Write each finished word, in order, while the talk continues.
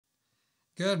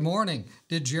Good morning.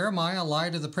 Did Jeremiah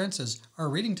lie to the princes? Our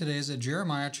reading today is at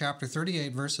Jeremiah chapter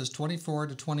 38, verses 24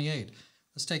 to 28.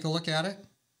 Let's take a look at it.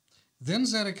 Then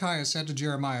Zedekiah said to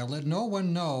Jeremiah, "Let no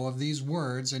one know of these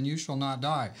words, and you shall not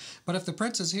die. But if the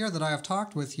princes hear that I have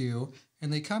talked with you,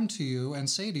 and they come to you and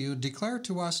say to you, 'Declare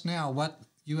to us now what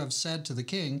you have said to the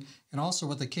king, and also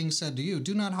what the king said to you,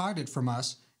 do not hide it from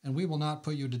us, and we will not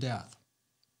put you to death.'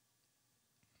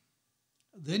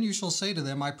 Then you shall say to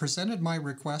them, I presented my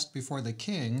request before the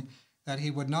king, that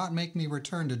he would not make me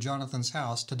return to Jonathan's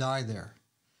house to die there."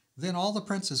 Then all the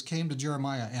princes came to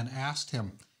Jeremiah and asked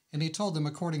him, and he told them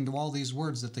according to all these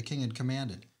words that the king had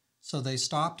commanded. So they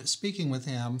stopped speaking with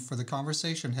him, for the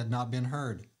conversation had not been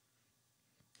heard.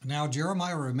 Now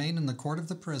Jeremiah remained in the court of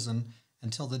the prison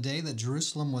until the day that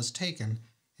Jerusalem was taken,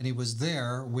 and he was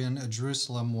there when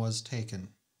Jerusalem was taken.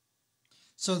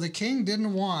 So the king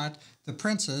didn't want the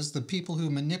princes, the people who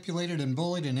manipulated and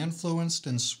bullied and influenced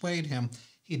and swayed him,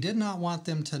 he did not want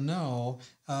them to know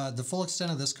the full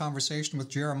extent of this conversation with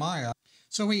Jeremiah.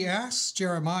 So he asks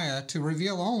Jeremiah to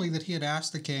reveal only that he had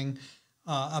asked the king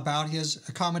about his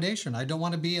accommodation. I don't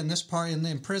want to be in this part,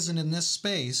 in prison in this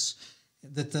space,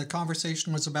 that the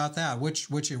conversation was about that,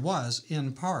 which it was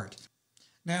in part.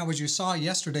 Now, as you saw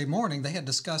yesterday morning, they had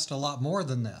discussed a lot more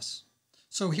than this.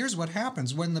 So here's what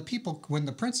happens. When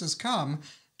the princes come,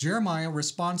 Jeremiah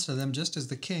responds to them just as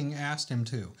the king asked him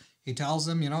to. He tells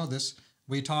them,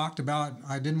 we talked about,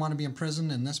 I didn't want to be in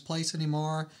prison in this place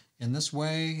anymore, in this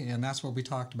way, and that's what we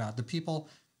talked about. The people,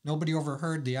 nobody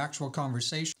overheard the actual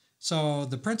conversation. So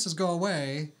the princes go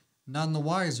away, none the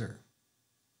wiser.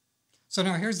 So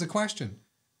now here's the question.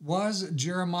 Was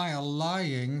Jeremiah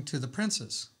lying to the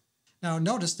princes? Now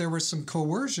notice there was some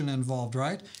coercion involved,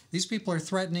 right? These people are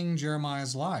threatening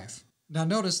Jeremiah's life. Now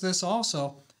notice this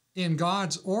also. In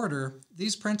God's order,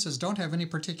 these princes don't have any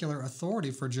particular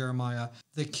authority for Jeremiah.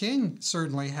 The king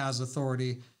certainly has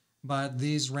authority, but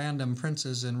these random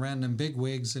princes and random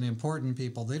bigwigs and important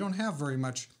people, they don't have very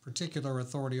much particular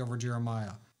authority over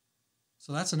Jeremiah.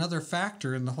 So that's another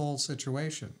factor in the whole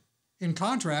situation. In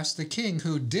contrast, the king,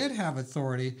 who did have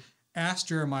authority, asked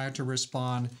Jeremiah to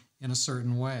respond in a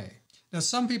certain way. Now,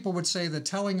 some people would say that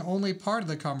telling only part of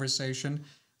the conversation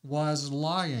was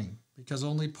lying, because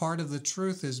only part of the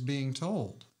truth is being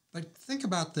told. But think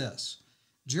about this.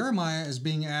 Jeremiah is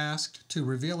being asked to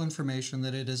reveal information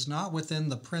that it is not within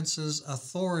the prince's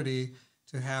authority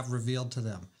to have revealed to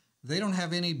them. They don't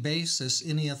have any basis,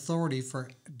 any authority for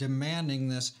demanding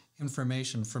this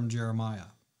information from Jeremiah.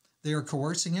 They are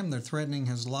coercing him. They're threatening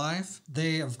his life.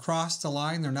 They have crossed the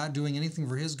line. They're not doing anything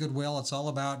for his goodwill. It's all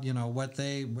about,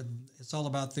 it's all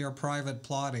about their private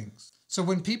plottings. So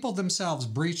when people themselves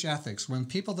breach ethics, when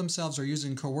people themselves are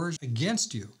using coercion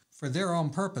against you for their own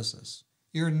purposes,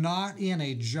 you're not in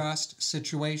a just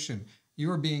situation. You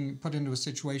are being put into a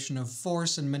situation of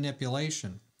force and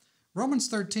manipulation. Romans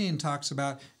 13 talks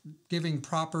about giving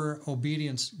proper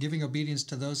obedience, giving obedience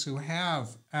to those who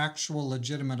have actual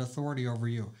legitimate authority over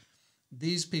you.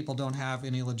 These people don't have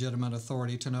any legitimate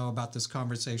authority to know about this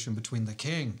conversation between the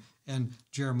king and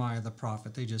Jeremiah the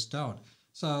prophet. They just don't.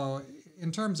 So in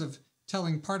terms of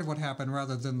telling part of what happened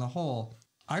rather than the whole,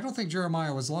 I don't think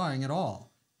Jeremiah was lying at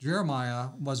all. Jeremiah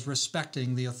was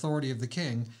respecting the authority of the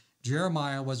king.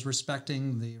 Jeremiah was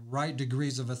respecting the right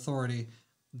degrees of authority.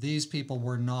 These people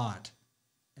were not,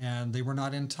 and they were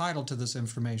not entitled to this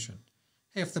information.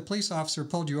 Hey, if the police officer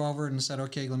pulled you over and said,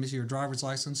 okay, let me see your driver's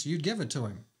license, you'd give it to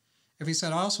him. If he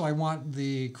said, also, I want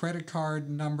the credit card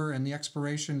number and the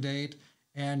expiration date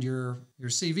and your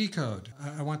CV code.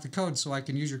 I want the code so I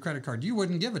can use your credit card. You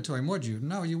wouldn't give it to him, would you?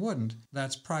 No, you wouldn't.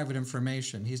 That's private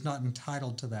information. He's not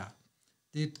entitled to that.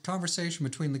 The conversation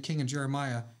between the king and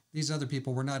Jeremiah, these other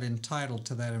people were not entitled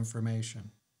to that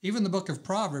information. Even the book of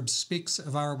Proverbs speaks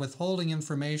of our withholding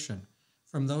information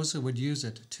from those who would use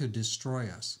it to destroy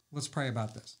us. Let's pray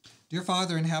about this. Dear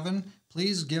Father in heaven,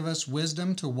 please give us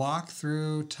wisdom to walk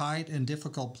through tight and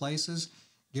difficult places.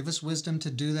 Give us wisdom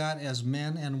to do that as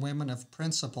men and women of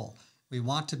principle. We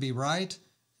want to be right.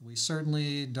 We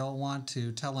certainly don't want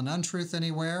to tell an untruth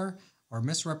anywhere or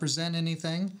misrepresent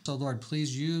anything. So Lord,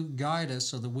 please you guide us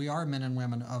so that we are men and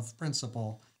women of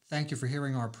principle. Thank you for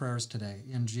hearing our prayers today.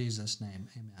 In Jesus' name,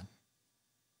 amen.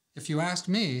 If you ask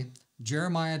me,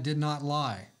 Jeremiah did not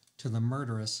lie to the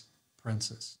murderous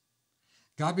princes.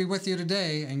 God be with you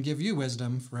today and give you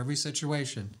wisdom for every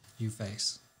situation you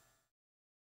face.